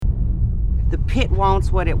The pit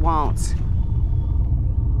wants what it wants.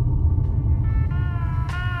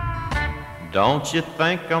 Don't you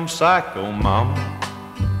think I'm psycho, mama?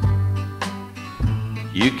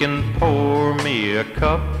 You can pour me a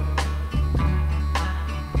cup.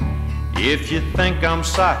 If you think I'm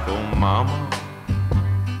psycho, mama,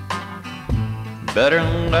 better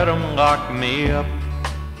let 'em lock me up.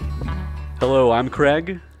 Hello, I'm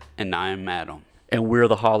Craig, And I'm Adam, and we're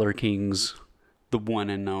the Holler Kings. the one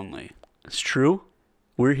and only It's true.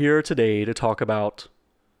 We're here today to talk about...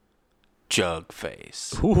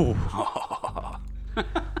 Jugface. Ooh.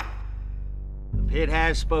 The pit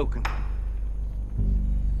has spoken.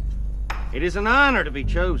 It is an honor to be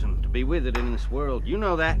chosen to be with it in this world. You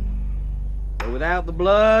know that. But without the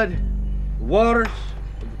blood, the waters of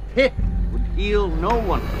the pit would heal no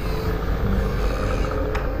one.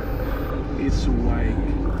 It's like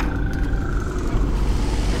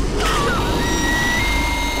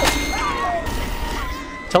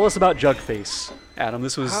Tell us about Jugface, Adam.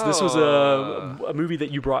 This was a movie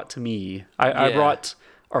that you brought to me. I Yeah. brought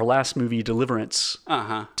our last movie, Deliverance,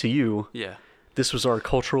 Uh-huh. to you. Yeah. This was our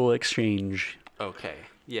cultural exchange. Okay.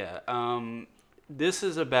 Yeah. This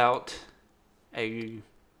is about a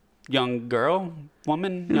young girl,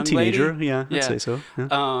 woman, young Teenager, lady. yeah, I'd say so.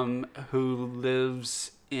 Yeah. Who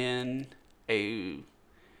lives in a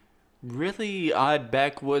really odd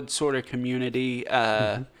backwoods sort of community.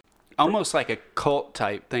 Almost like a cult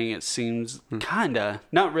type thing, it seems. Kinda.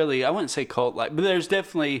 Not really. I wouldn't say cult like, but there's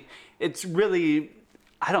definitely, it's really,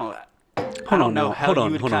 I don't know how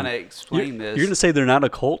you would kind of explain this. You're going to say they're not a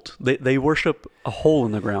cult? They worship a hole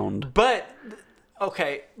in the ground. But,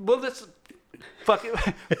 okay, well, let's, fuck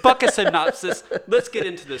a synopsis. Let's get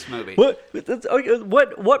into this movie. What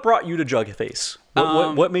brought you to Jugface?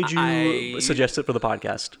 What made you I suggest it for the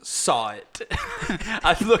podcast? saw it.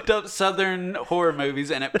 I looked up Southern horror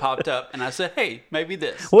movies and it popped up, and I said, "Hey, maybe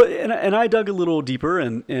this." Well, and I dug a little deeper,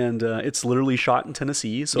 and it's literally shot in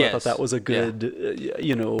Tennessee, so I thought Yes. that was a good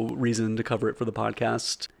reason to cover it for the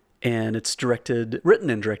podcast. And it's written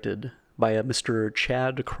and directed by a Mr.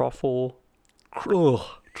 Chad Crawford.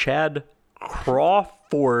 Chad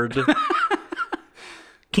Crawford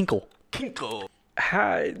Kinkle.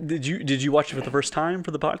 Did you watch it for the first time for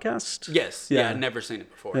the podcast? Yes. Yeah, I'd never seen it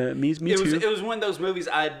before. Me too. It was one of those movies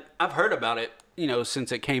I've heard about it,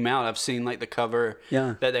 since it came out. I've seen like the cover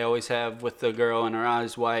that they always have with the girl and her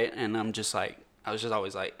eyes white, and I was just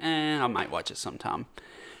always like, I might watch it sometime.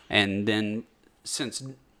 And then since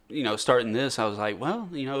starting this, I was like, well,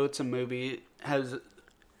 it's a movie, it has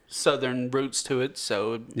Southern roots to it,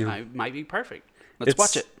 so it might be perfect. Let's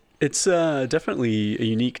watch it. It's definitely a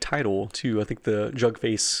unique title too. I think the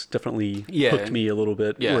Jugface definitely hooked me a little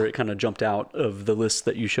bit, where it kind of jumped out of the list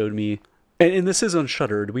that you showed me. And this is on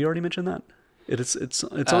Shudder. Did we already mention that? It's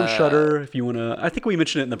on Shudder. If you want to, I think we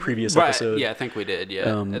mentioned it in the previous episode. Yeah, I think we did.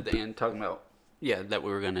 Yeah, at the end, talking about that we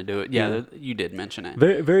were going to do it. Yeah, you did mention it.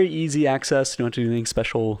 Very very easy access. You don't have to do anything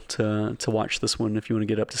special to watch this one if you want to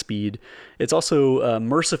get up to speed. It's also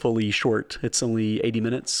mercifully short. It's only 80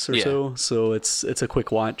 minutes or so it's a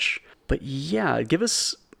quick watch. But yeah, give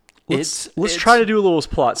us. Let's try to do a little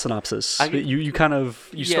plot synopsis. You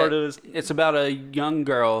started as... It's about a young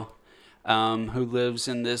girl who lives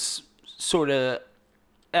in this sort of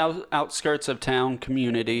outskirts of town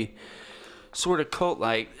community, sort of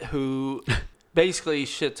cult-like, who basically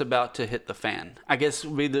shit's about to hit the fan. I guess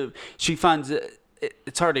she finds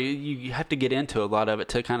it's hard to, you have to get into a lot of it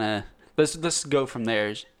to kind of, let's go from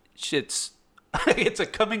there. It's a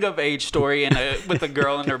coming of age story with a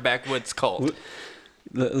girl in her backwoods cult.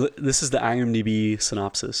 This is the IMDb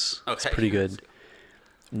synopsis. Okay. It's pretty good.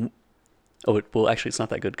 Actually, it's not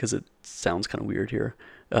that good because it sounds kind of weird here.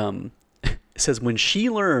 It says, when she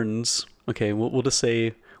learns, we'll just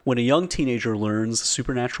say, when a young teenager learns the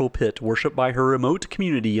supernatural pit worshipped by her remote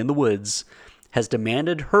community in the woods has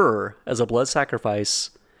demanded her as a blood sacrifice,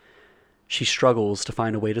 she struggles to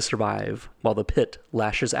find a way to survive while the pit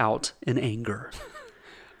lashes out in anger.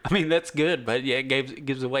 I mean, that's good, but it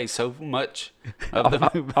gives away so much of the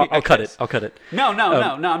movie. I'll cut it. No.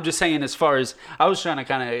 I'm just saying, as far as I was trying to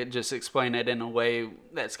kind of just explain it in a way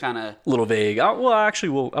that's kind of a little vague. I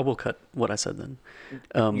will cut what I said then.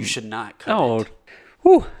 You should not cut it.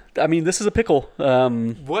 Whew. I mean, this is a pickle.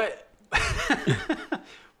 What?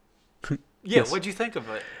 Yes. What'd you think of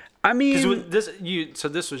it? I mean, so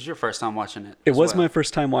this was your first time watching it. It was my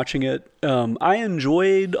first time watching it. I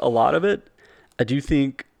enjoyed a lot of it. I do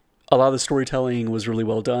think a lot of the storytelling was really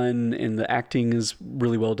well done, and the acting is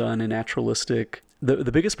really well done and naturalistic.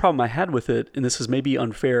 The biggest problem I had with it, and this is maybe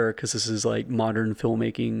unfair because this is like modern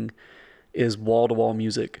filmmaking, is wall-to-wall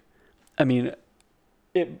music. I mean,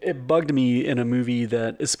 it bugged me in a movie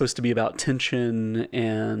that is supposed to be about tension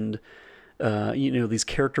and these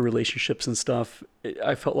character relationships and stuff.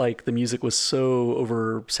 I felt like the music was so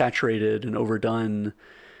oversaturated and overdone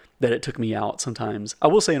that it took me out sometimes. I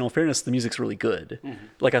will say, in all fairness, the music's really good. Mm-hmm.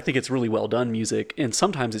 Like, I think it's really well done music, and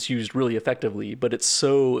sometimes it's used really effectively, but it's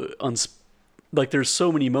so there's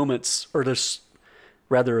so many moments, or there's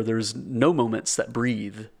no moments that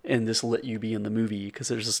breathe and just let you be in the movie, because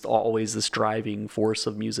there's just always this driving force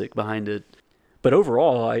of music behind it. But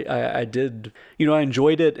overall, I did, I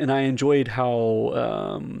enjoyed it, and I enjoyed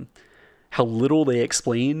how little they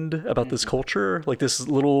explained about this culture, like this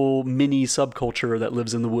little mini subculture that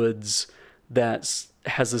lives in the woods that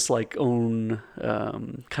has this like own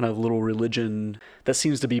kind of little religion that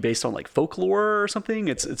seems to be based on like folklore or something.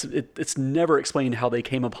 It's never explained how they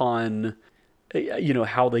came upon,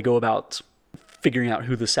 how they go about figuring out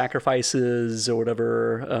who the sacrifice is or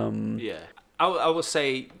whatever. Yeah, I will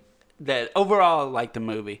say that overall I like the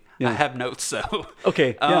movie. Yeah. I have notes though.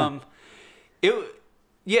 Okay. Yeah.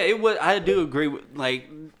 It was. I do agree with, like,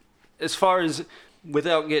 as far as,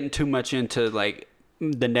 without getting too much into like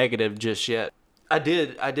the negative just yet. I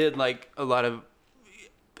did like a lot of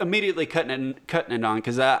immediately cutting it on,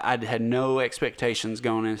 because I had no expectations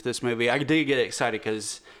going into this movie. I did get excited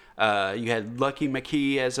because you had Lucky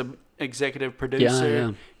McKee as a executive producer.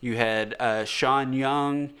 Yeah. You had Sean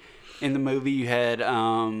Young in the movie. You had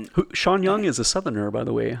Sean Young is a Southerner, by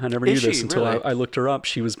the way. I never knew this until really? I looked her up.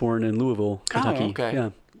 She was born in Louisville, Kentucky. Oh, okay. Yeah.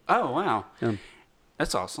 Oh, wow. Yeah.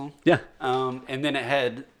 That's awesome. Yeah. And then it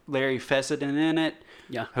had Larry Fessenden in it.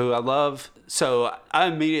 Yeah. Who I love. So I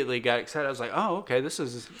immediately got excited. I was like, oh, okay, this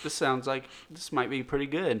sounds like this might be pretty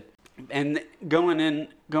good. And going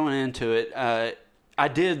into it, I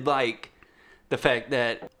did like the fact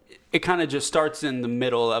that it kind of just starts in the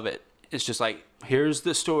middle of it. It's just like, here's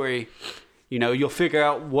the story. You'll figure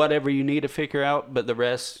out whatever you need to figure out, but the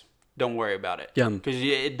rest, don't worry about it. Yeah. Because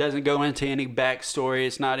it doesn't go into any backstory.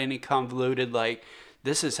 It's not any convoluted, like,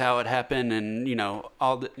 this is how it happened, and,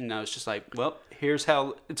 it's just like, well, here's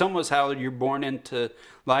how, it's almost how you're born into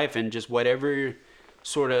life, and just whatever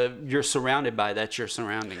sort of you're surrounded by, that's your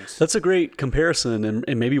surroundings. That's a great comparison,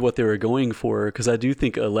 and maybe what they were going for, because I do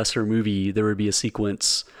think a lesser movie, there would be a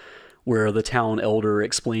sequence where the town elder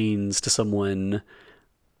explains to someone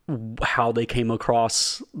how they came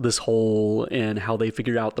across this hole and how they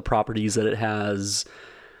figured out the properties that it has,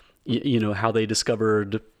 how they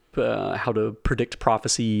discovered how to predict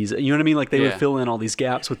prophecies. You know what I mean? Like they would fill in all these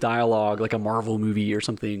gaps with dialogue, like a Marvel movie or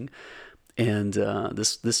something. And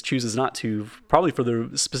this chooses not to, probably for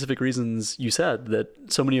the specific reasons you said,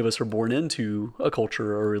 that so many of us are born into a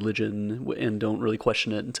culture or religion and don't really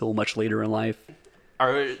question it until much later in life.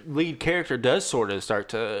 Our lead character does sort of start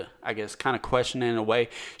to, I guess, kind of question it in a way.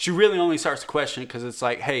 She really only starts to question it because it's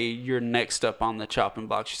like, hey, you're next up on the chopping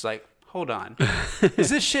block. She's like, hold on. Is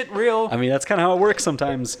this shit real? I mean, that's kind of how it works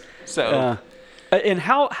sometimes. So, and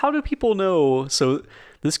how do people know? So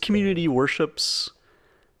this community worships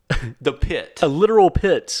the pit. A literal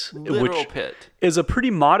pit. Literal pit. Is a pretty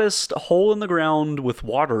modest hole in the ground with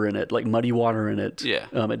water in it, like muddy water in it. Yeah.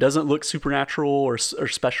 It doesn't look supernatural or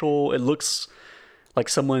special. It looks like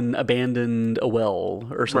someone abandoned a well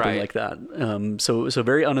or something like that. So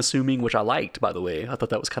very unassuming, which I liked, by the way. I thought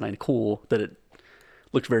that was kind of cool that it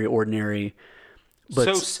looked very ordinary.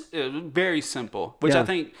 But very simple, which I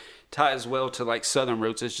think ties well to like Southern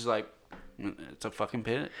roots. It's just like, it's a fucking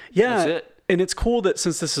pit. Yeah. That's it. And it's cool that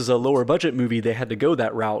since this is a lower budget movie, they had to go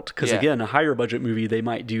that route. Because again, a higher budget movie, they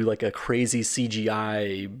might do like a crazy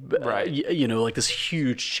CGI, like this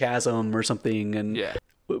huge chasm or something. And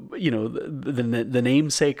the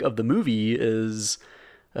namesake of the movie is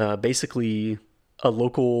basically a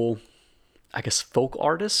local, I guess, folk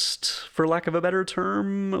artist, for lack of a better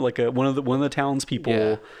term. Like one of the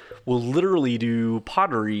townspeople will literally do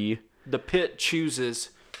pottery. The pit chooses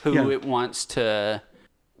who it wants to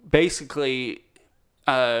basically,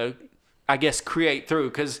 I guess, create through,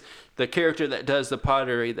 because the character that does the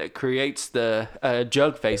pottery, that creates the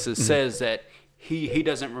jug faces, says that he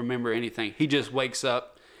doesn't remember anything. He just wakes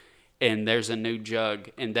up and there's a new jug,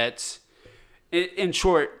 and that's, in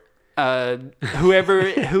short,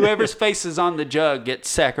 whoever's face is on the jug gets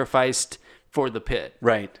sacrificed for the pit.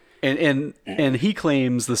 Right. And he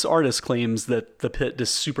claims, this artist claims, that the pit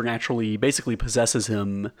just supernaturally basically possesses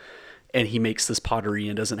him, and he makes this pottery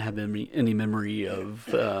and doesn't have any memory of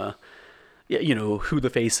who the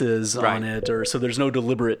face is on it, or so there's no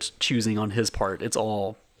deliberate choosing on his part. It's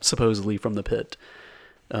all supposedly from the pit.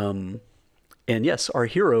 And yes, our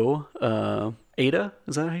hero, Ada,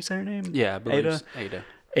 is that how you say her name? Yeah, I believe Ada.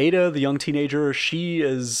 Ada, the young teenager, she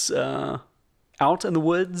is out in the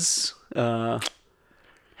woods,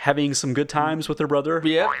 having some good times with her brother.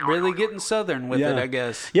 Yeah, really getting southern with it, I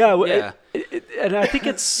guess. Yeah, Yeah. And I think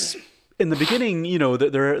it's in the beginning, you know,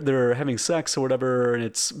 that they're having sex or whatever, and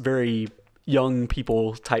it's very young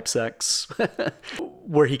people type sex,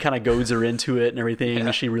 where he kind of goads her into it and everything,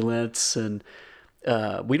 and she relents, and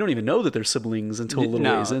we don't even know that they're siblings until a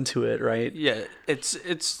little ways into it, right? Yeah, it's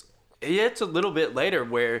a little bit later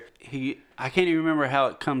where I can't even remember how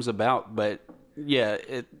it comes about, but yeah,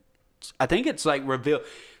 I think it's like revealed,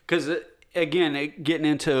 because again, getting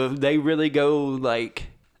into, they really go like,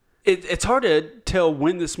 it's hard to tell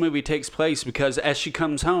when this movie takes place, because as she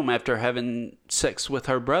comes home after having sex with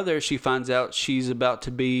her brother, she finds out she's about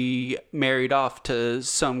to be married off to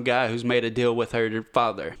some guy who's made a deal with her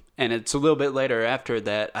father. And it's a little bit later after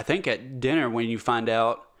that, I think at dinner, when you find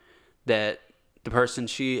out that the person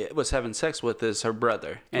she was having sex with is her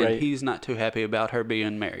brother. And he's not too happy about her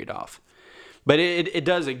being married off. But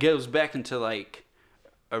it goes back into like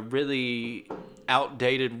a really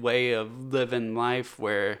outdated way of living life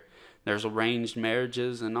where there's arranged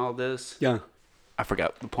marriages and all this. Yeah. I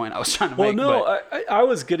forgot the point I was trying to make. Well, no, I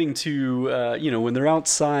was getting to, you know, when they're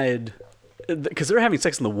outside, because they're having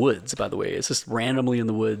sex in the woods, by the way. It's just randomly in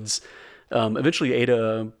the woods. Eventually,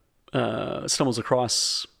 Ada stumbles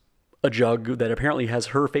across a jug that apparently has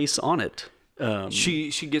her face on it. She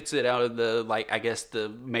gets it out of the, like, I guess the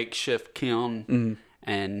makeshift kiln,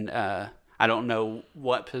 and I don't know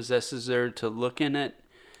what possesses her to look in it.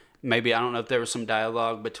 Maybe, I don't know if there was some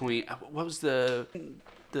dialogue between, what was the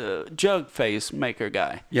jug face maker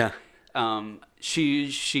guy? Yeah.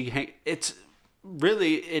 It's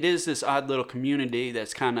really, it is this odd little community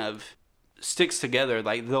that's kind of sticks together.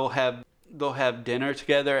 Like they'll have dinner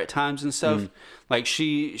together at times and stuff. Like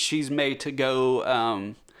she's made to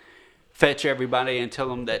go fetch everybody and tell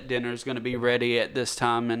them that dinner's going to be ready at this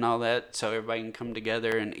time and all that, so everybody can come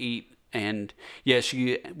together and eat. And yeah,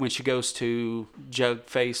 when she goes to Jug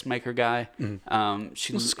Face Maker guy, let's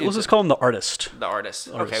just call him the artist. The artist.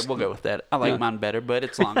 Okay, we'll go with that. I like mine better, but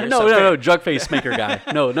it's longer. No, Jug Face Maker guy.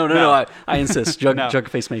 No. I insist. Jug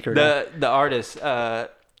Face Maker guy. The artist.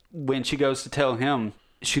 When she goes to tell him,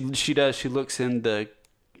 she looks in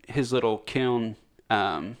his little kiln.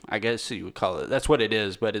 I guess you would call it. That's what it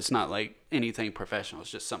is, but it's not like anything professional.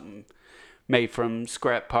 It's just something made from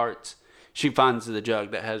scrap parts. She finds the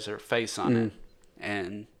jug that has her face on it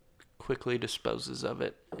and quickly disposes of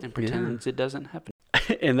it and pretends it doesn't happen.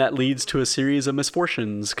 And that leads to a series of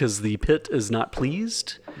misfortunes because the pit is not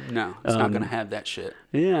pleased. No, it's not going to have that shit.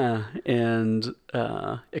 Yeah, and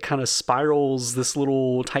it kind of spirals this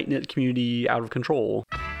little tight-knit community out of control.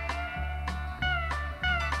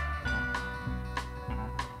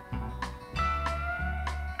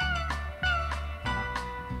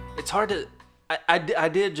 It's hard to... I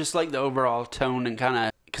did just like the overall tone and kind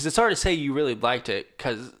of... Because it's hard to say you really liked it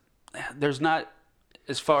because there's not...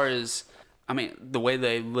 As far as... I mean, the way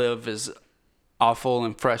they live is awful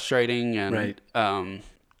and frustrating. And, right.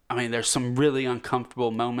 I mean, there's some really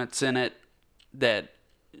uncomfortable moments in it that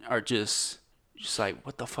are just like,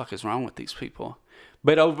 what the fuck is wrong with these people?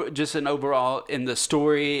 But just an overall... In the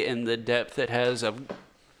story and the depth it has of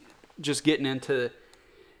just getting into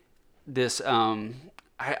this...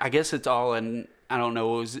 I guess it's all in, I don't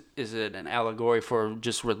know, is it an allegory for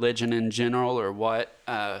just religion in general or what?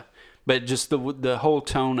 But just the whole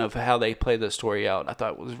tone of how they play the story out, I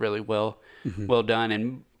thought was really well done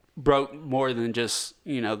and broke more than just,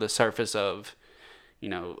 the surface of,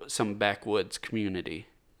 some backwoods community.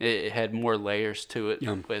 It had more layers to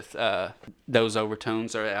it with those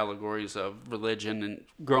overtones or allegories of religion. And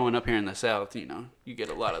growing up here in the South, you get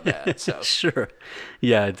a lot of that. So. Sure.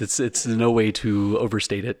 Yeah, it's no way to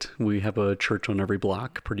overstate it. We have a church on every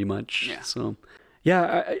block pretty much. Yeah. So,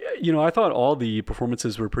 yeah, I thought all the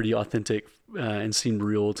performances were pretty authentic and seemed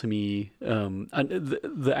real to me.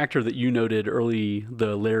 The actor that you noted early,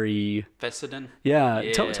 the Larry Fessenden. Yeah.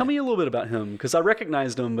 Tell me a little bit about him because I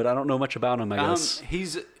recognized him, but I don't know much about him. I guess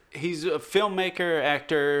he's a filmmaker,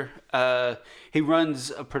 actor. He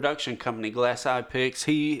runs a production company, Glass Eye Picks.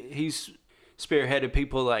 He's spearheaded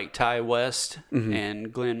people like Ty West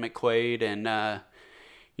and Glenn McQuaid, and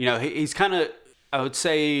he's kind of, I would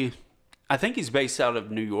say, I think he's based out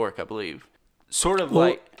of New York, I believe. Sort of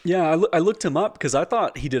like... Yeah, I looked him up because I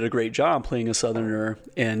thought he did a great job playing a Southerner.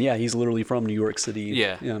 And yeah, he's literally from New York City.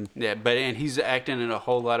 Yeah. And he's acting in a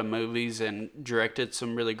whole lot of movies and directed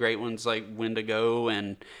some really great ones like Wendigo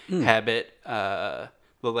and Habit, The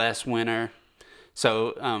Last Winter.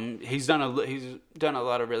 So he's done a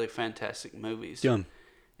lot of really fantastic movies. Yeah.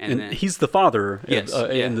 And then, he's the father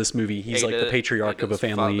in this movie. He's Ada, like the patriarch of a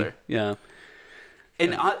family. Father. Yeah.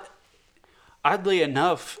 And oddly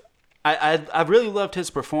enough, I really loved his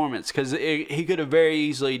performance because he could have very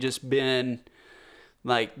easily just been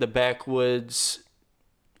like the backwoods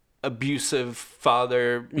abusive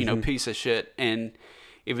father, you know, piece of shit. And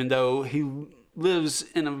even though he lives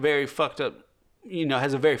in a very fucked up, you know,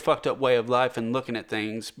 has a very fucked up way of life and looking at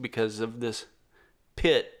things because of this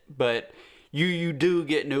pit, but you do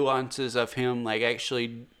get nuances of him like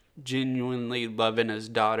actually genuinely loving his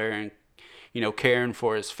daughter and, you know, caring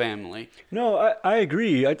for his family. No, I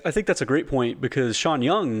agree. I think that's a great point because Sean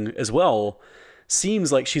Young as well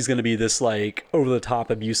seems like she's going to be this like over-the-top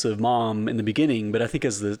abusive mom in the beginning, but I think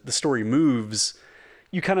as the story moves,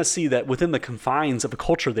 you kind of see that within the confines of the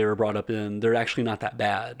culture they were brought up in, they're actually not that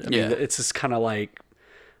bad. I mean, it's just kind of like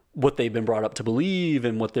what they've been brought up to believe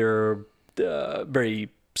and what they're very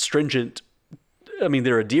stringent. I mean,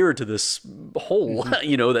 they're adhered to this whole,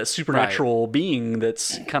 you know, that supernatural being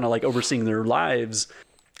that's kind of like overseeing their lives,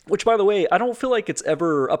 which, by the way, I don't feel like it's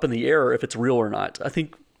ever up in the air if it's real or not. I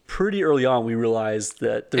think pretty early on we realized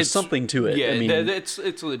that there's something to it. Yeah, I mean, it's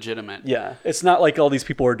legitimate. Yeah, it's not like all these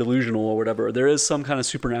people are delusional or whatever. There is some kind of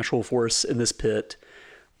supernatural force in this pit,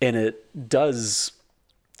 and it does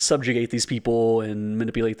subjugate these people and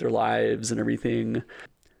manipulate their lives and everything.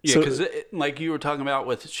 Yeah, because like you were talking about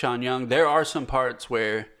with Sean Young, there are some parts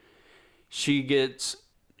where she's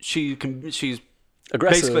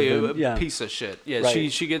Aggressive basically and, a piece of shit. Yeah,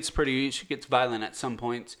 Right. she gets violent at some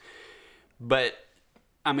points. But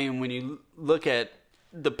I mean, when you look at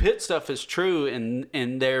the pit stuff is true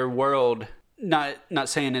in their world. Not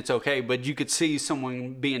saying it's okay, but you could see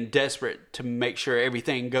someone being desperate to make sure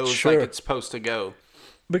everything goes like it's supposed to go.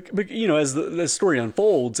 But you know, as the story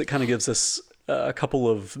unfolds, it kind of gives us a couple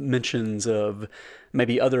of mentions of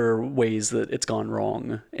maybe other ways that it's gone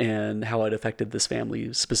wrong and how it affected this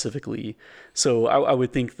family specifically. So I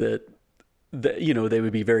would think that you know, they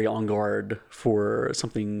would be very on guard for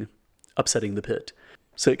something upsetting the pit.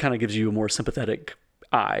 So it kind of gives you a more sympathetic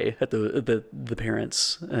eye at the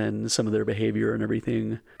parents and some of their behavior and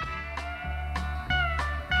everything.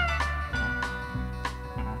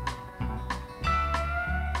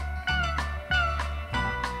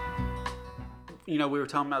 You know, we were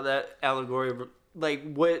talking about that allegory.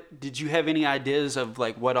 Like, what did you have any ideas of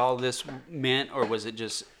like what all this meant, or was it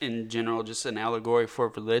just in general just an allegory for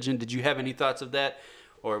religion? Did you have any thoughts of that,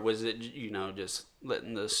 or was it, you know, just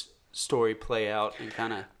letting this story play out and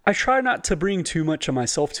kind of? I try not to bring too much of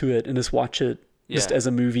myself to it and just watch it just as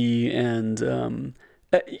a movie, and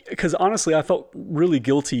because honestly, I felt really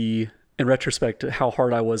guilty in retrospect how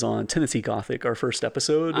hard I was on Tennessee Gothic, our first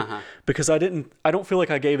episode, because I don't feel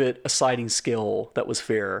like I gave it a sliding scale that was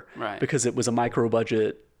fair, right? Because it was a micro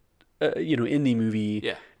budget, you know, indie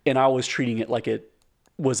movie, and I was treating it like it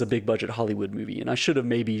was a big budget Hollywood movie, and I should have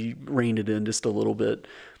maybe reined it in just a little bit.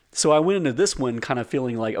 So I went into this one kind of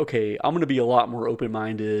feeling like, okay, I'm going to be a lot more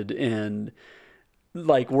open-minded, and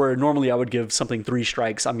like where normally I would give something 3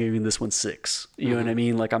 strikes, I'm giving this one 6. You know what I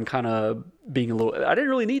mean? Like I'm kind of being a little. I didn't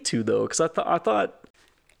really need to though, because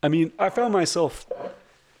I mean, I found myself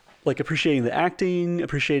like appreciating the acting,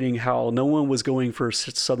 appreciating how no one was going for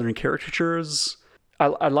Southern caricatures.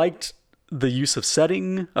 I liked the use of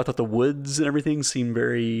setting. I thought the woods and everything seemed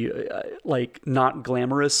very like not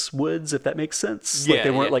glamorous woods, if that makes sense. Like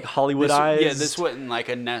they weren't like Hollywoodized. This wasn't like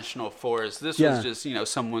a national forest. This was just, you know,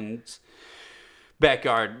 someone's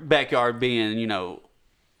backyard being, you know,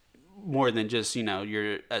 more than just, you know,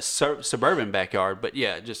 your suburban backyard, but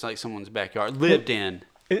yeah, just like someone's backyard lived in.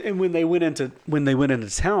 And when they went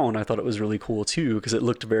into town, I thought it was really cool too, because it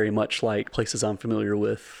looked very much like places I'm familiar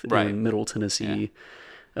with in Middle Tennessee.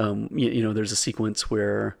 You know, there's a sequence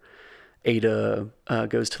where Ada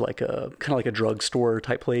goes to like a kind of like a drugstore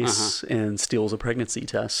type place and steals a pregnancy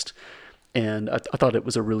test, and I thought it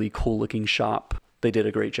was a really cool looking shop. They did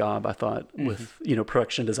a great job, I thought, with, you know,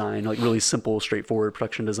 production design, like really simple, straightforward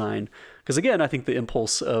production design. Because again, I think the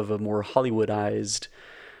impulse of a more Hollywoodized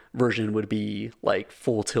version would be like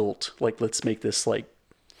full tilt, like let's make this like,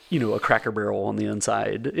 you know, a Cracker Barrel on the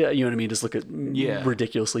inside. Yeah, you know what I mean? Just look at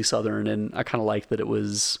ridiculously Southern, and I kind of liked that it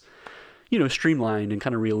was, you know, streamlined and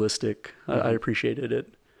kind of realistic. I appreciated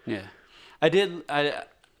it. Yeah, I did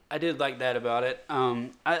like that about it.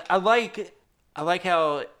 I like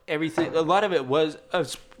how everything, a lot of it was,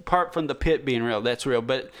 apart from the pit being real, that's real,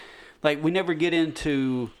 but like we never get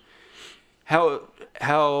into how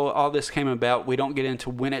all this came about. We don't get into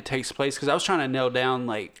when it takes place, because I was trying to nail down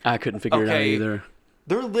like, I couldn't figure it out either.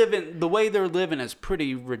 The way they're living is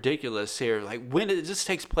pretty ridiculous here. Like when it just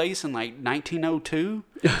takes place in like 1902,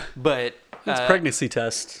 but it's pregnancy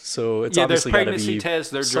test, so it's obviously there's pregnancy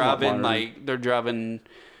tests. They're driving modern.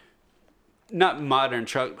 Not modern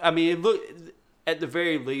truck. I mean, at the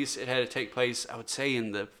very least, it had to take place, I would say,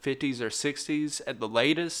 in the 50s or 60s at the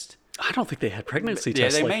latest. I don't think they had pregnancy Yeah,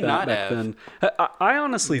 tests they like may that not back have. then. I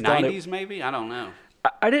honestly thought 90s, maybe? I don't know.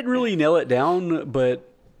 I didn't really nail it down, but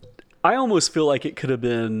I almost feel like it could have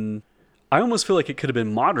been. I almost feel like it could have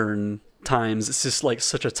been modern times. It's just like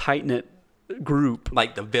such a tight knit group.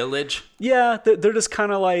 Like The Village. Yeah, they're just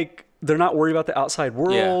kind of like they're not worried about the outside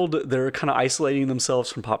world. They're kind of isolating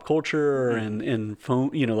themselves from pop culture and phone,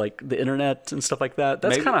 like the internet and stuff like that.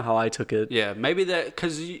 That's Maybe- kind of how I took it. Yeah, maybe that,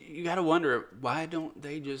 because you got to wonder, why don't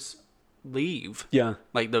they just leave? Yeah.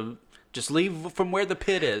 Like, just leave from where the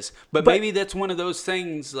pit is. But maybe that's one of those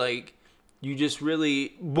things, like, you just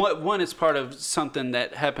really, one, it's part of something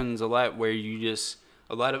that happens a lot where you just,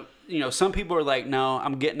 a lot of, some people are like, no,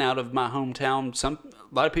 I'm getting out of my hometown. A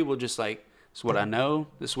lot of people are just like, this is what I know,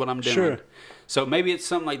 this is what I'm doing. Sure. So maybe it's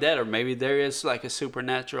something like that, or maybe there is like a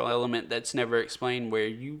supernatural element that's never explained where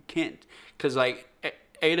you can't, because like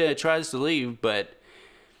Ada tries to leave, but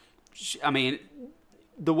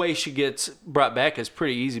the way she gets brought back is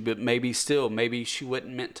pretty easy, but maybe she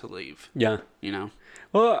wasn't meant to leave. Yeah.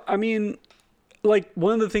 Well, like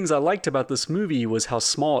one of the things I liked about this movie was how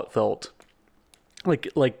small it felt.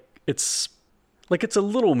 Like it's a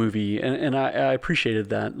little movie, and I appreciated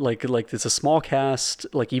that. Like it's a small cast.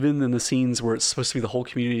 Like even in the scenes where it's supposed to be the whole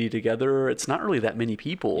community together, it's not really that many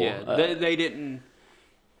people. Yeah, they didn't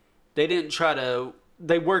try to.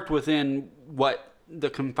 They worked within what the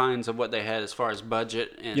confines of what they had as far as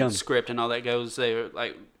budget and script and all that goes. They were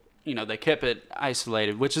like, they kept it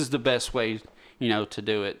isolated, which is the best way, to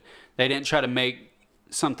do it. They didn't try to make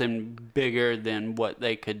something bigger than what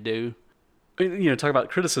they could do. Talk about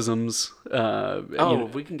criticisms. We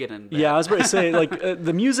can get into that. Yeah, I was about to say, like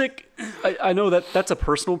the music. I know that's a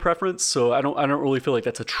personal preference, so I don't really feel like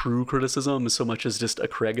that's a true criticism so much as just a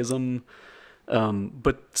Craigism.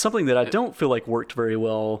 But something that I don't feel like worked very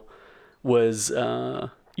well was,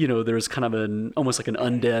 there's kind of almost like an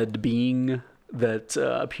undead being that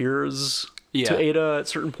appears to Ada at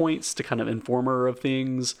certain points to kind of inform her of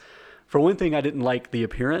things. For one thing, I didn't like the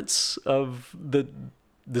appearance of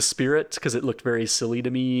the spirit because it looked very silly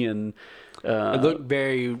to me, and it looked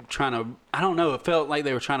very I don't know, it felt like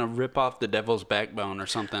they were trying to rip off the Devil's Backbone or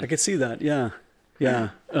something. I could see that. Yeah.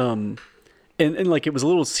 And like it was a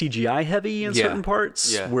little CGI heavy in certain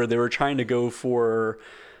parts where they were trying to go for,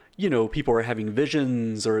 people are having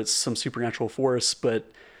visions or it's some supernatural force,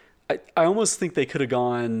 but I almost think they could have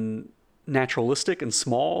gone naturalistic and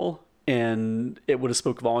small, and it would have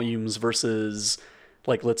spoke volumes versus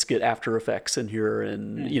like, let's get After Effects in here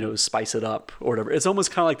and, spice it up or whatever. It's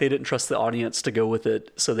almost kind of like they didn't trust the audience to go with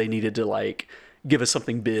it, so they needed to like give us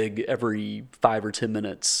something big every 5 or 10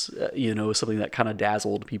 minutes, something that kind of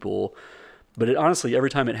dazzled people. But honestly, every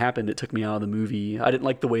time it happened, it took me out of the movie. I didn't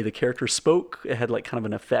like the way the character spoke. It had like kind of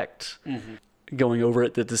an effect going over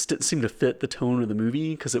it that just didn't seem to fit the tone of the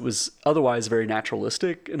movie because it was otherwise very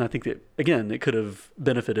naturalistic. And I think that, again, it could have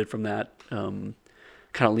benefited from that, kind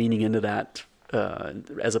of leaning into that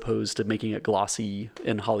as opposed to making it glossy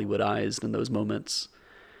and Hollywoodized in those moments.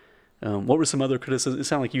 What were some other criticisms? It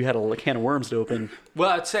sounded like you had a can of worms to open. Well,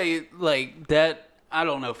 I'd say like that. I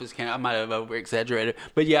don't know if it's I might have over exaggerated,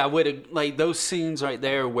 but yeah, I would have like those scenes right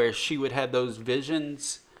there where she would have those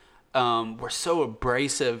visions were so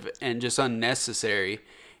abrasive and just unnecessary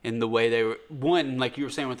in the way they were. One, like you were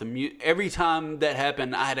saying with the every time that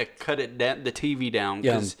happened, I had to cut it down, the TV down,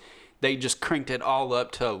 because they just cranked it all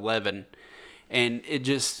up to 11, and it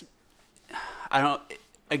just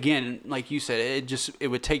Again, like you said, it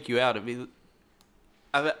would take you out of it.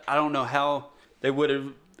 I don't know how they would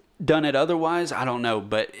have done it otherwise. I don't know,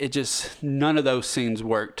 but none of those scenes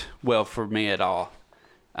worked well for me at all.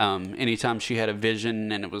 Anytime she had a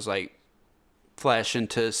vision and it was like flash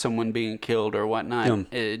into someone being killed or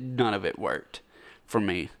whatnot, none of it worked for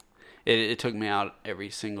me. It took me out every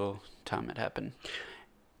single time it happened.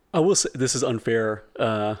 I will say this is unfair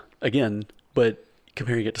again, but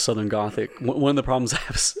comparing it to Southern Gothic, one of the problems I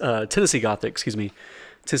have, Tennessee Gothic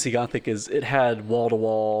is it had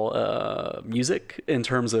wall-to-wall music in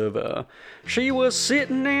terms of she was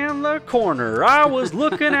sitting in the corner, I was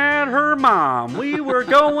looking at her mom, we were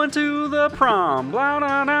going to the prom, blah,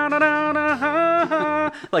 blah, blah, blah, blah,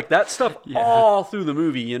 blah. Like that stuff all through the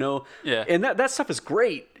movie, and that stuff is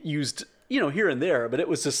great used here and there, but it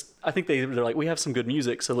was just, I think they're like, we have some good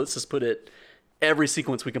music, so let's just put it every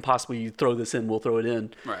sequence we can possibly throw this in, we'll throw it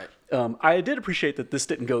in. Right. I did appreciate that this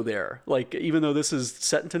didn't go there. Like, even though this is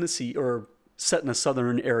set in Tennessee or set in a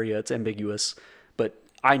southern area, it's ambiguous, but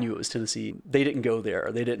I knew it was Tennessee. They didn't go there.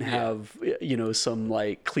 They didn't have, some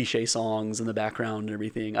like cliche songs in the background and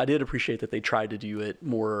everything. I did appreciate that they tried to do it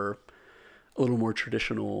more a little more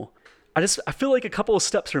traditional. I feel like a couple of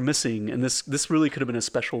steps are missing, and this really could have been a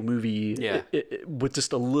special movie with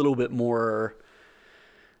just a little bit more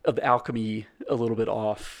of the alchemy a little bit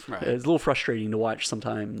off. Right. It's a little frustrating to watch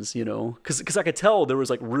sometimes, because I could tell there was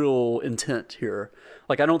like real intent here.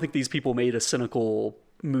 Like, I don't think these people made a cynical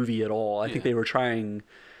movie at all. I think they were trying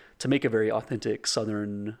to make a very authentic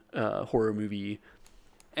Southern horror movie.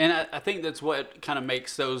 And I think that's what kind of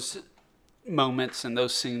makes those moments and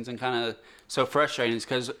those scenes and kind of so frustrating, is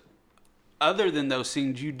because other than those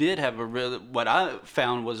scenes, you did have what I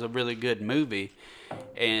found was a really good movie.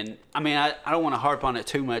 And I mean, I don't want to harp on it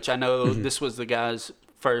too much. I know this was the guy's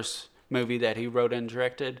first movie that he wrote and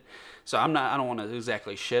directed, so I don't want to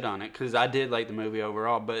exactly shit on it, because I did like the movie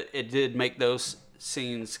overall, but it did make those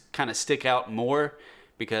scenes kind of stick out more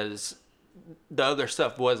because the other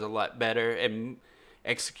stuff was a lot better and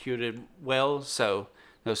executed well. So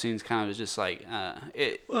those scenes kind of was just like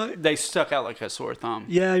they stuck out like a sore thumb.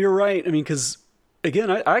 Yeah, you're right. I mean, because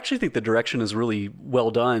again, I actually think the direction is really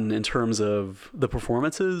well done in terms of the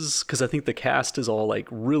performances, because I think the cast is all like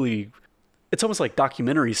really, it's almost like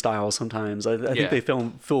documentary style sometimes. I think they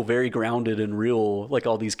feel very grounded and real, like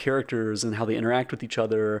all these characters and how they interact with each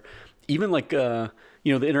other. Even like, the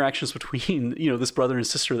interactions between, this brother and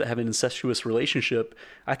sister that have an incestuous relationship,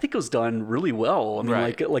 I think it was done really well. I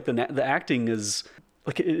mean, like the acting is...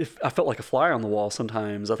 Like, I felt like a fly on the wall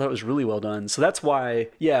sometimes. I thought it was really well done. So that's why,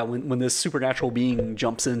 when this supernatural being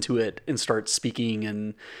jumps into it and starts speaking,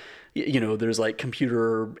 and there's like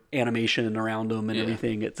computer animation around them and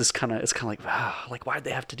everything, it's kind of like why'd they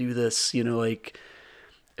have to do this? Like,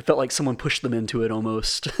 it felt like someone pushed them into it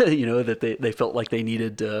almost. That they felt like they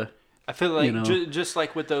needed to. I feel like just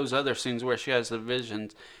like with those other scenes where she has the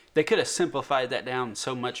visions, they could have simplified that down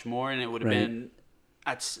so much more, and it would have been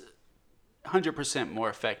 100% more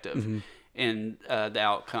effective in the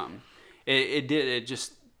outcome. It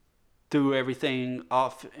just threw everything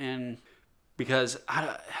off, and because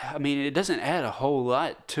I mean, it doesn't add a whole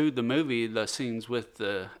lot to the movie. The scenes with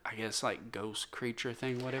the, I guess, like ghost creature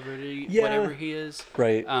thing, whatever he is.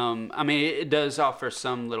 Right. I mean, it does offer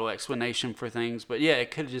some little explanation for things, but it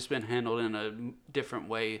could have just been handled in a different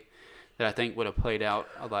way that I think would have played out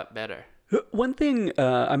a lot better. One thing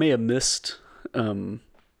I may have missed.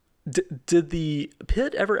 Did the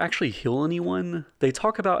pit ever actually heal anyone? They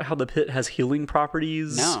talk about how the pit has healing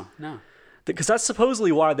properties. No. Because that's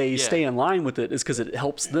supposedly why they stay in line with it, is because it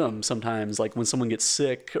helps them sometimes. Like when someone gets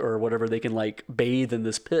sick or whatever, they can like bathe in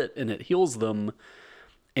this pit and it heals them.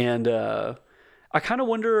 And I kind of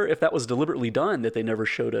wonder if that was deliberately done, that they never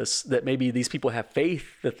showed us, that maybe these people have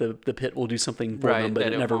faith that the pit will do something for them, but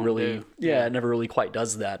it never really, it never really quite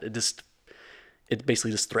does that. It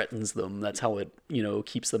basically just threatens them. That's how it,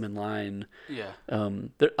 keeps them in line. Yeah.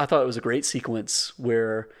 I thought it was a great sequence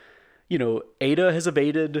where, Ada has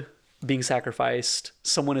evaded being sacrificed.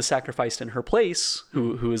 Someone is sacrificed in her place,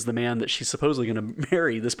 who is the man that she's supposedly going to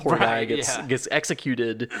marry. This poor guy gets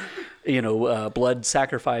executed, blood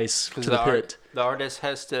sacrifice to the pit. The artist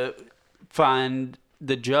has to find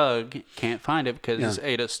the jug, can't find it because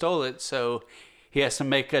Ada stole it, so he has to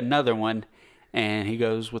make another one. And he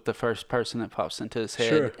goes with the first person that pops into his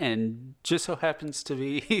head, and just so happens to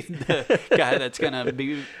be the guy that's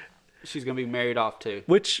she's gonna be married off to.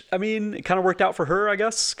 Which, I mean, it kind of worked out for her, I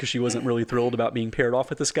guess, because she wasn't really thrilled about being paired off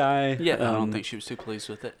with this guy. Yeah, I don't think she was too pleased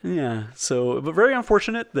with it. Yeah, so, but very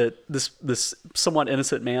unfortunate that this somewhat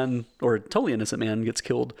innocent man, or totally innocent man, gets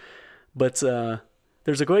killed. But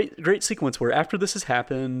there's a great sequence where after this has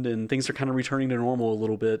happened and things are kind of returning to normal a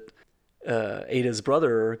little bit, Ada's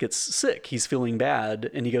brother gets sick. He's feeling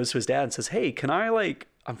bad, and he goes to his dad and says, "Hey,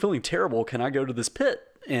 I'm feeling terrible. Can I go to this pit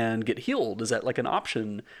and get healed? Is that like an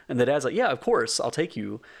option?" And the dad's like, "Yeah, of course, I'll take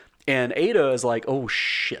you." And Ada is like, "Oh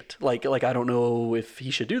shit. Like I don't know if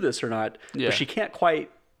he should do this or not." Yeah. But she can't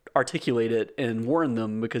quite articulate it and warn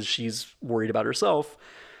them because she's worried about herself.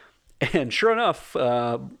 And sure enough,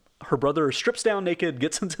 her brother strips down naked,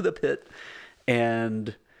 gets into the pit,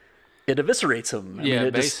 and it eviscerates him. I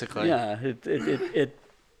mean, basically. It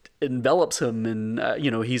envelops him, and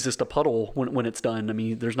he's just a puddle when it's done. I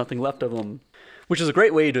mean, there's nothing left of him, which is a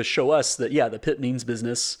great way to show us that the pit means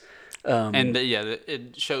business.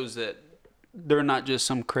 It shows that they're not just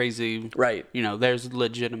some crazy, right? There's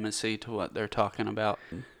legitimacy to what they're talking about.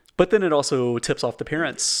 But then it also tips off the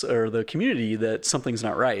parents or the community that something's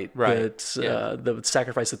not right. That the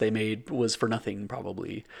sacrifice that they made was for nothing,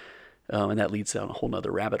 probably. And that leads down a whole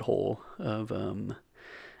nother rabbit hole of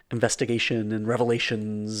investigation and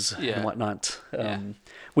revelations and whatnot.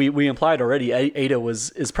 We implied already Ada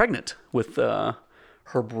is pregnant with her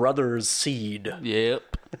brother's seed.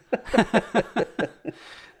 Yep.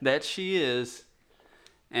 that she is.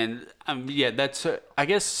 And yeah, that's I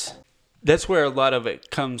guess that's where a lot of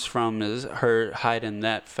it comes from, is her hiding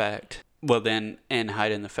that fact. Well, then, and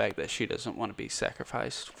hiding the fact that she doesn't want to be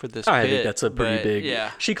sacrificed for this I pit. think that's a pretty big.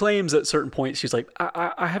 Yeah. She claims at certain points she's like,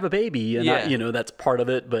 I have a baby, and Yeah. that's part of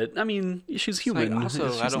it. But I mean, she's human. Like,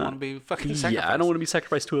 also, She's I don't not- want to be fucking sacrificed. Yeah, I don't want to be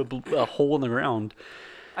sacrificed to a hole in the ground.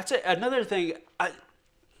 I'd say another thing,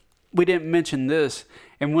 we didn't mention this,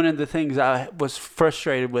 and one of the things I was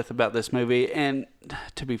frustrated with about this movie, and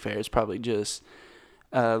to be fair, it's probably just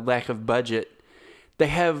lack of budget. They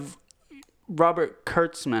have Robert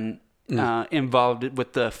Kurtzman involved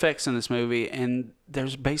with the effects in this movie, and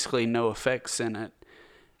there's basically no effects in it.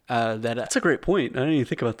 That's a great point. I didn't even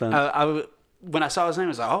think about that. When I saw his name, I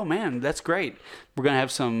was like, "Oh man, that's great. We're gonna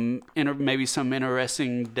have maybe some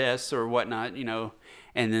interesting deaths or whatnot,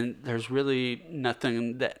 And then there's really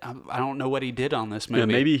nothing that I don't know what he did on this movie. Yeah,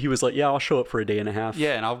 maybe he was like, "Yeah, I'll show up for a day and a half."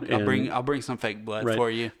 Yeah, and I'll bring some fake blood Right.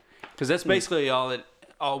 for you, because that's basically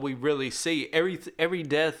all we really see. Every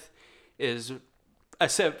death is,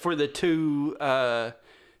 except for the two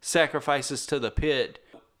sacrifices to the pit.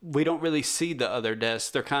 We don't really see the other deaths.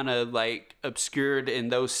 They're kind of like obscured in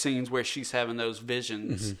those scenes where she's having those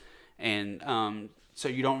visions, and so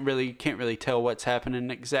you can't really tell what's happening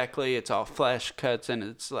exactly. It's all flash cuts, and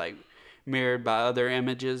it's like mirrored by other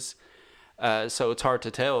images. So it's hard to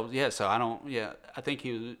tell. Yeah, so I think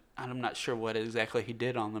I'm not sure what exactly he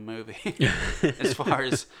did on the movie as far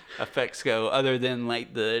as effects go, other than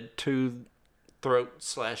like the 2 throat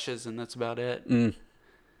slashes, and that's about it.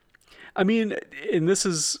 I mean, and this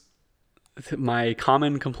is my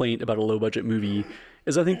common complaint about a low budget movie,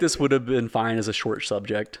 is I think this would have been fine as a short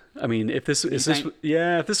subject. I mean, if this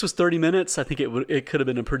was 30 minutes, I think it could have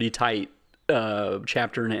been a pretty tight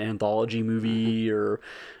chapter in an anthology movie or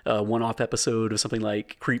a one-off episode of something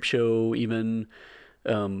like Creepshow even.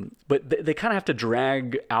 But they kind of have to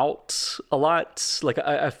drag out a lot. Like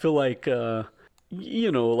I feel like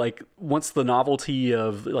like once the novelty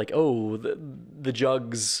of like, the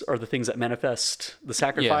jugs are the things that manifest the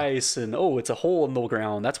sacrifice, and it's a hole in the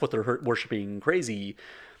ground, that's what they're worshiping crazy.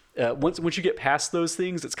 Once you get past those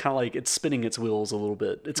things, it's kind of like it's spinning its wheels a little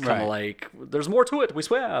bit. It's kind of like there's more to it, we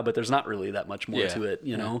swear, but there's not really that much more to it,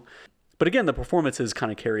 you know. But again, the performances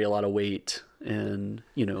kind of carry a lot of weight, and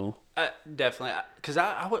definitely, because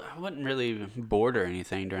I wasn't really bored or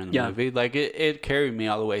anything during the movie. Like it carried me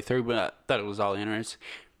all the way through, but I thought it was all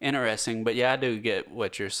interesting. But yeah, I do get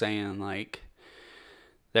what you're saying. Like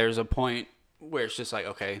there's a point where it's just like,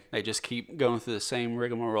 okay, they just keep going through the same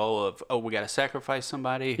rigmarole of, we got to sacrifice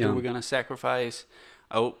somebody. Who we're gonna sacrifice?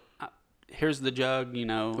 Here's the jug,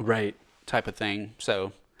 right, type of thing.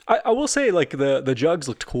 So. I will say, like, the jugs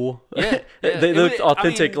looked cool. Yeah. They looked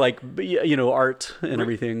authentic, art and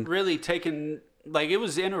everything. Really taken, like, it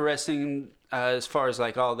was interesting as far as,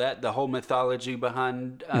 like, all that, the whole mythology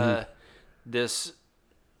behind this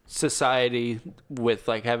society with,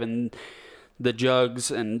 like, having the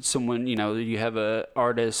jugs and someone, you have a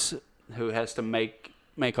artist who has to make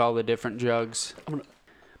all the different jugs.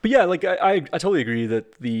 But yeah, like, I totally agree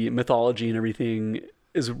that the mythology and everything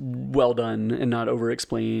is well done and not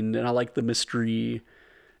over-explained, and I like the mystery.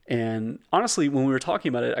 And honestly, when we were talking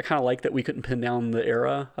about it, I kind of like that we couldn't pin down the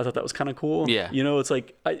era. I thought that was kind of cool. Yeah. It's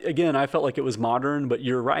like, I felt like it was modern, but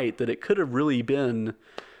you're right that it could have really been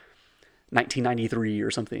 1993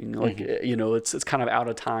 or something. Like, it's kind of out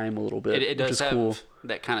of time a little bit. It does which is have cool.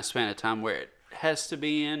 that kind of span of time where it has to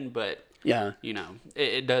be in, but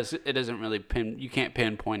it doesn't really you can't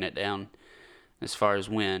pinpoint it down as far as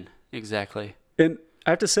when exactly. And I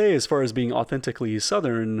have to say, as far as being authentically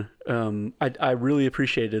Southern, I really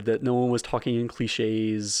appreciated that no one was talking in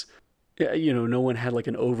cliches. No one had like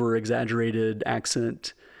an over-exaggerated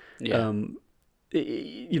accent. Yeah.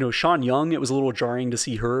 Sean Young, it was a little jarring to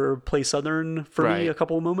see her play Southern for me a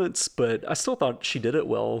couple of moments, but I still thought she did it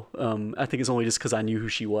well. I think it's only just because I knew who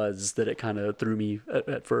she was that it kind of threw me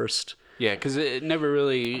at first. Yeah, because it never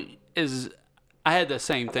really is. I had the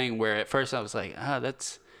same thing where at first I was like,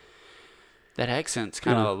 that accent's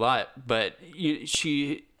kind of a lot, but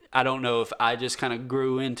I don't know if I just kind of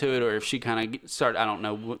grew into it or if she kind of started, I don't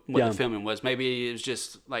know what the filming was. Maybe it was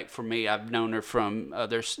just like, for me, I've known her from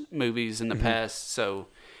other movies in the past, so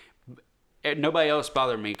nobody else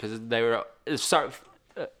bothered me because they were,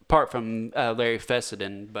 apart from Larry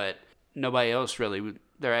Fessenden, but nobody else really,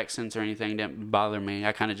 their accents or anything didn't bother me.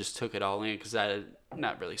 I kind of just took it all in because I had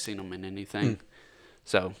not really seen them in anything.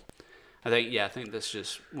 So I think that's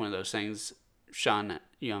just one of those things. Sean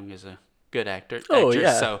Young is a good actress. So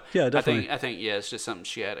definitely. I think it's just something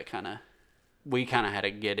we kind of had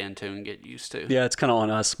to get into and get used to. Yeah, it's kind of on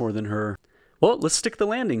us more than her. Well, let's stick the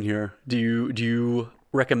landing here. Do you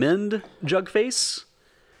recommend Jugface?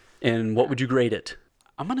 And what would you grade it?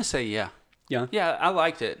 I'm going to say yeah. Yeah? Yeah, I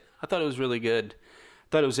liked it. I thought it was really good.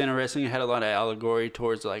 I thought it was interesting. It had a lot of allegory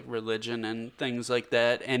towards like religion and things like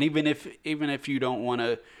that. And even if you don't want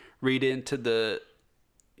to read into the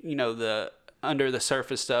under the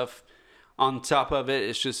surface stuff, on top of it,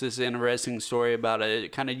 it's just this interesting story about a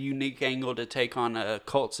kind of unique angle to take on a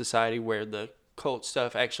cult society where the cult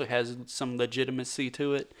stuff actually has some legitimacy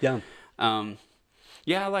to it. Yeah.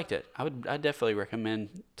 Yeah, I liked it. I'd definitely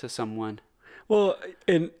recommend to someone. Well,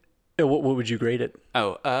 and what would you grade it?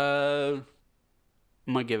 Oh,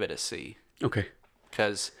 I'm gonna give it a C. Okay.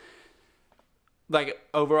 Because, like,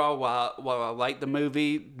 overall, while I like the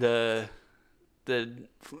movie, the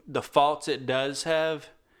faults it does have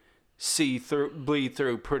bleed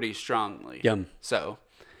through pretty strongly. Yeah. So,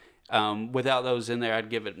 without those in there, I'd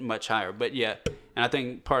give it much higher. But yeah, and I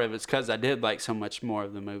think part of it's because I did like so much more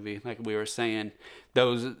of the movie. Like we were saying,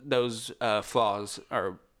 those flaws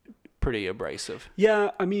are pretty abrasive. Yeah,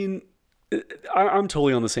 I mean, I'm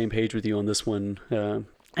totally on the same page with you on this one, and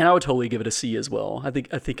I would totally give it a C as well. I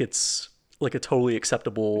think it's like a totally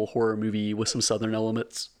acceptable horror movie with some Southern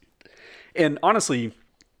elements. And honestly,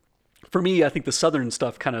 for me, I think the Southern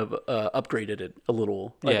stuff kind of upgraded it a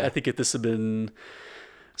little. Like, Yeah. I think if this had been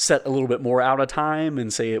set a little bit more out of time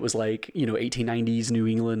and say it was like 1890s New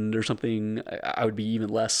England or something, I would be even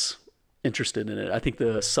less interested in it. I think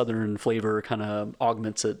the Southern flavor kind of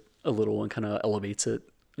augments it a little and kind of elevates it.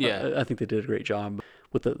 Yeah. I think they did a great job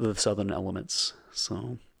with the Southern elements.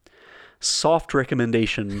 So, soft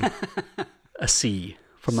recommendation, a C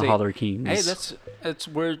from the C. Holler Kings. Hey, that's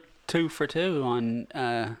we're 2 for 2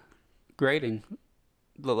 on grading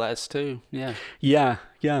the last two. Yeah. Yeah,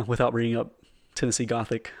 without bringing up Tennessee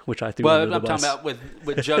Gothic, which I threw Well, under I'm the talking bus. about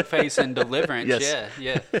with Jugface and Deliverance. Yes.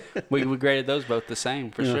 Yeah. We graded those both the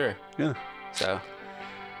same for sure. Yeah. So.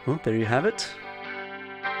 Well, there you have it.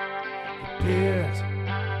 Pit.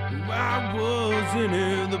 I was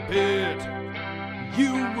in the pit.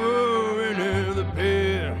 You were in the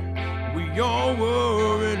pit. We all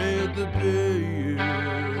were in the pit.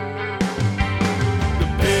 The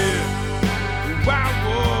pit. I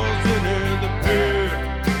was in the pit.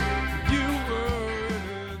 You were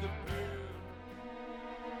in the pit.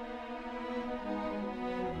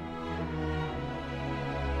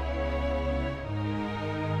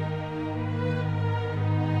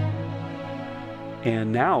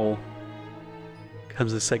 And now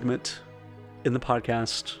comes a segment in the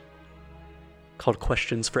podcast called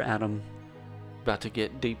Questions for Adam. About to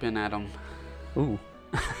get deep in Adam. Ooh.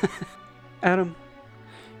 Adam,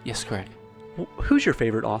 Yes, Craig. who's your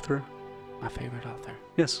favorite author? My favorite author.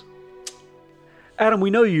 Yes. Adam, we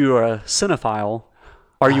know you are a cinephile.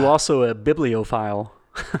 Are you also a bibliophile?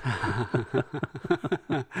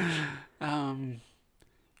 I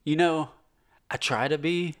try to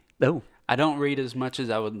be. Oh. I don't read as much as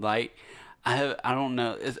I would like. I don't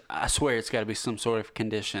know. I swear it's got to be some sort of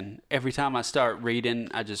condition. Every time I start reading,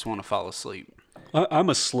 I just want to fall asleep. I'm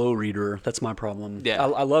a slow reader. That's my problem. Yeah.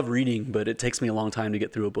 I love reading, but it takes me a long time to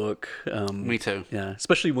get through a book. Me too. Yeah,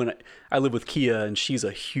 especially when I live with Kia, and she's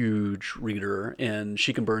a huge reader, and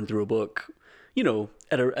she can burn through a book,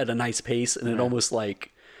 at a nice pace, and it almost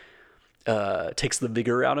like takes the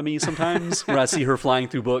vigor out of me sometimes. When I see her flying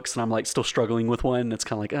through books, and I'm like still struggling with one, it's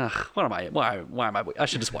kind of like, ugh, what am I? Why am I? I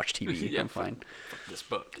should just watch TV. Yeah, I'm fine. This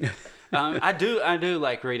book. I do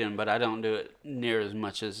like reading, but I don't do it near as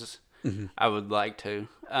much as I would like to.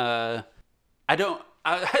 I'd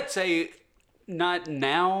say not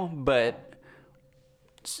now, but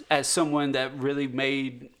as someone that really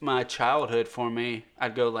made my childhood for me,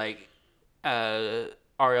 I'd go like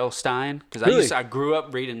R.L. Stein, because Really? I grew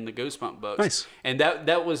up reading the Goosebump books. Nice. And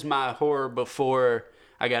that was my horror before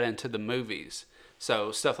I got into the movies.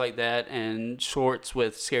 So stuff like that, and shorts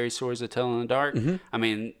with Scary Stories to Tell in the Dark. I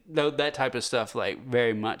mean, that type of stuff, like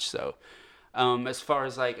very much so. As far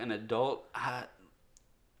as like an adult, I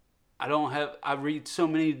read so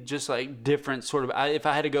many just like different sort of. If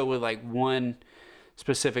I had to go with like one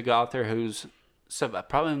specific author who's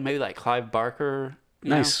probably maybe like Clive Barker. you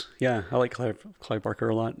know? Nice. Yeah, I like Clive Barker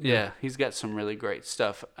a lot. Yeah, he's got some really great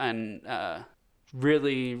stuff, and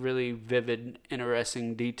really, really vivid,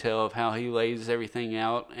 interesting detail of how he lays everything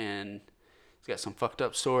out, and he's got some fucked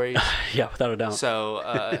up stories. Yeah, without a doubt.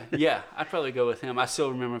 So, yeah, I'd probably go with him. I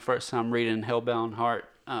still remember the first time reading Hellbound Heart.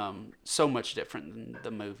 So much different than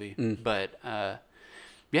the movie. But,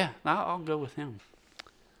 yeah, I'll go with him.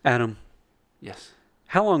 Adam, Yes.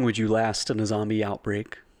 how long would you last in a zombie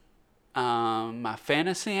outbreak? My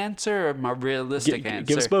fantasy answer or my realistic answer?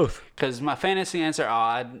 Give us both. Because my fantasy answer,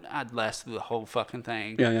 I'd last through the whole fucking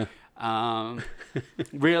thing. Yeah.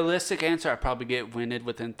 Realistic answer, I'd probably get winded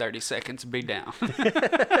within 30 seconds and be down.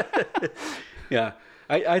 Yeah.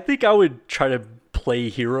 I think I would try to play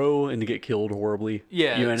hero and to get killed horribly.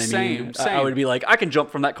 Yeah, you know what I mean? same. I would be like, I can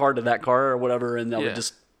jump from that car to that car or whatever, and I Yeah. would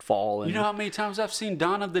just fall. And You know how many times I've seen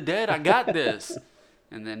Dawn of the Dead? I got this.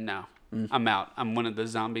 And then, no, I'm out. I'm one of the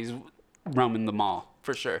zombies roaming the mall,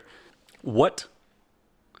 for sure. what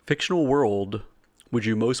fictional world would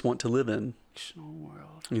you most want to live in? Fictional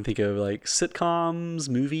world. You can think of like sitcoms,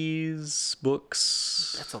 movies,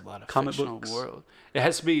 books. That's a lot of comic fictional books. world. It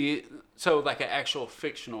has to be, so like an actual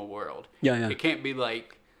fictional world. Yeah. It can't be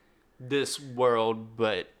like this world,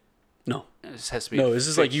 but No. it has to be No, this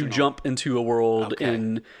is like you fictional. jump into a world Okay.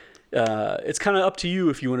 and it's kind of up to you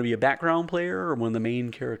if you want to be a background player or one of the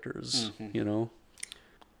main characters, Mm-hmm. you know?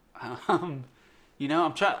 You know,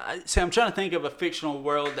 I'm trying to think of a fictional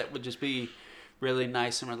world that would just be really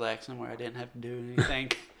nice and relaxing where I didn't have to do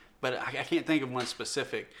anything. But I can't think of one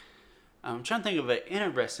specific. I'm trying to think of an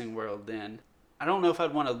interesting world then. I don't know if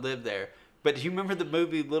I'd want to live there. But do you remember the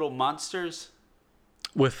movie Little Monsters?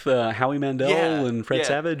 With Howie Mandel Yeah, and Fred yeah.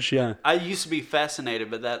 Savage, yeah. I used to be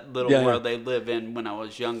fascinated by that little Yeah, world yeah. they live in when I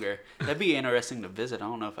was younger. That'd be interesting to visit. I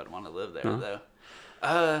don't know if I'd want to live there, though.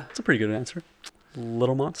 That's a pretty good answer.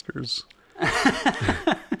 Little Monsters.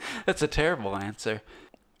 That's a terrible answer.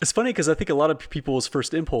 It's funny because I think a lot of people's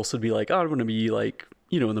first impulse would be like, oh, I want to be like,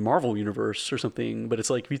 you know, in the Marvel universe or something. But it's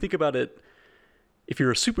like, if you think about it, if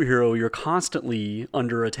you're a superhero, you're constantly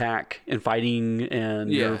under attack and fighting,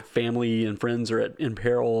 and your Yeah. family and friends are in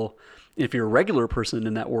peril. If you're a regular person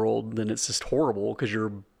in that world, then it's just horrible because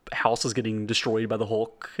your house is getting destroyed by the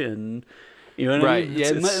Hulk, and you know what I Right. mean? Yeah.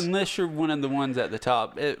 It's- Unless you're one of the ones at the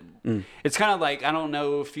top. It's kind of like, I don't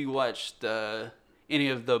know if you watched any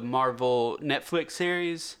of the Marvel Netflix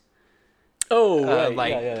series, oh, right.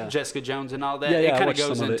 like yeah. Jessica Jones and all that. Yeah, It I kind of watched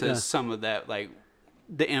goes some of it, into yeah. some of that, like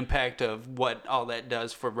the impact of what all that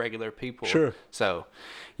does for regular people. Sure. So,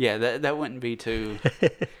 yeah, that wouldn't be too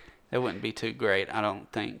that wouldn't be too great, I don't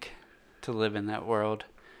think, to live in that world.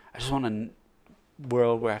 I just want a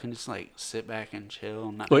world where I can just like sit back and chill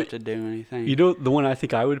and not Wait, have to do anything. You know, the one I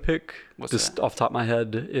think I would pick, What's just that? off the top of my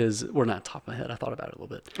head, is, well, not top of my head, I thought about it a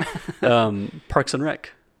little bit. Parks and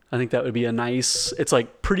Rec. I think that would be a nice, it's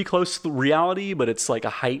like pretty close to the reality, but it's like a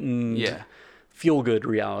heightened, Yeah. feel-good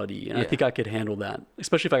reality. And I Yeah. think I could handle that,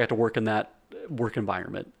 especially if I got to work in that work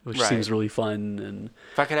environment, which Right. seems really fun. And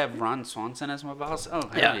If I could have Ron Swanson as my boss,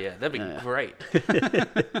 oh Yeah. hell yeah, that'd be Yeah. great.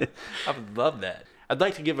 I would love that. I'd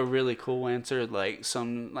like to give a really cool answer, like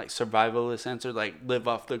some like survivalist answer, like live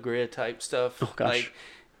off the grid type stuff. Oh, gosh. Like,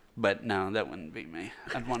 but no, that wouldn't be me.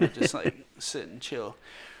 I'd want to just like sit and chill.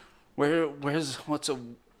 What's a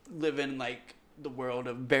live in like the world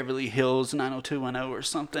of Beverly Hills 90210 or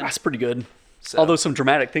something? that's pretty good. So- Although some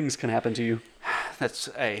dramatic things can happen to you. That's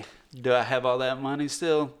hey, do I have all that money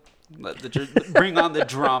still? Bring on the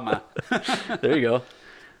drama. There you go.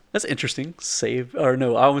 That's interesting. I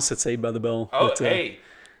almost said Saved by the Bell. Oh but, hey.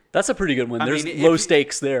 that's a pretty good one. I There's mean, if low you-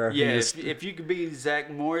 stakes there. You Yeah, just- if you could be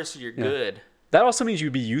Zach Morris, you're good. that also means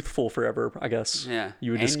you'd be youthful forever, I guess. Yeah,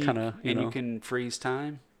 You would And just kind of, you know. you can freeze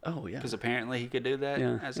time Oh, yeah. because apparently he could do that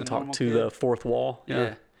Yeah. as a And normal talk to kid. the fourth wall.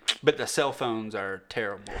 Yeah, but the cell phones are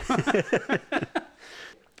terrible.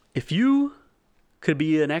 If you could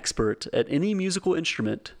be an expert at any musical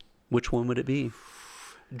instrument, which one would it be?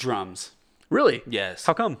 Drums, Really? yes.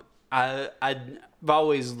 How come? I've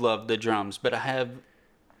always loved the drums, but I have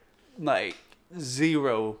like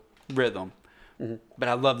zero rhythm. Mm-hmm. But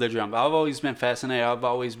I love the drum. I've always been fascinated. I've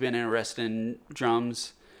always been interested in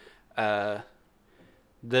drums.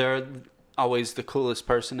 They're always the coolest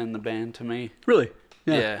person in the band to me. Really?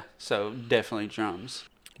 Yeah. So definitely drums.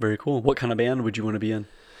 Very cool. What kind of band would you want to be in?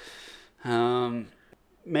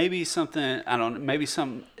 Maybe something, I don't know, maybe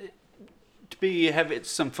some, have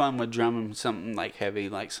some fun with drumming, something like heavy,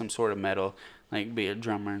 like some sort of metal, like be a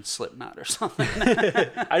drummer in Slipknot or something.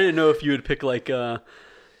 I didn't know if you would pick like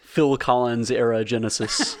Phil Collins era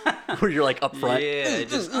Genesis, where you're like up front. Yeah,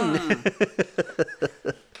 just,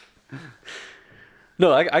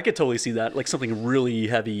 No, I could totally see that. Like something really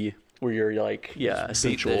heavy where you're like, yeah, beat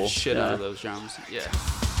essential. the shit yeah. out of those drums. Yeah.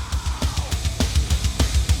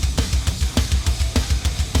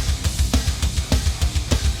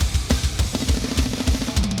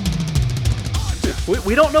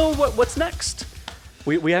 We don't know what's next.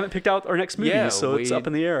 We haven't picked out our next movie, Yeah, so it's up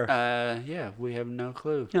in the air. Yeah, we have no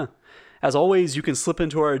clue. Yeah. As always, you can slip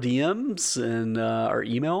into our DMs and our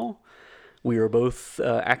email. We are both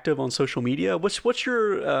active on social media. What's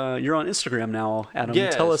your you're on Instagram now, Adam?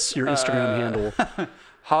 Yes, Tell us your Instagram handle.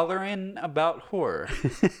 Hollering about horror.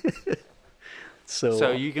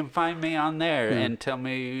 So you can find me on there and tell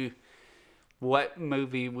me what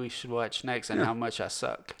movie we should watch next and how much I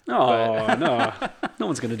suck. Oh, no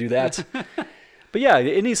one's gonna do that. But yeah,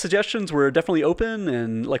 any suggestions, we're definitely open.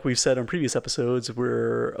 And like we've said on previous episodes,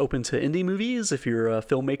 we're open to indie movies. If you're a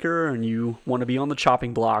filmmaker and you want to be on the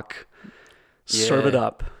chopping block, serve it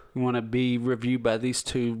up. You want to be reviewed by these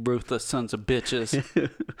two ruthless sons of bitches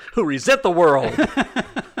who resent the world.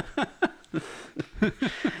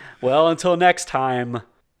 Well, until next time,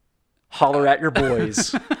 holler at your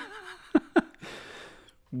boys.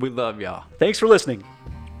 We love y'all. Thanks for listening.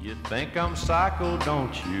 You think I'm psycho,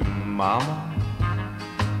 don't you, mama?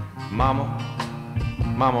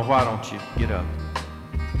 Mama, why don't you get up?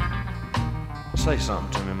 Say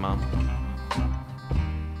something to me, mama.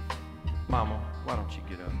 Mama, why don't you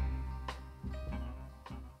get up?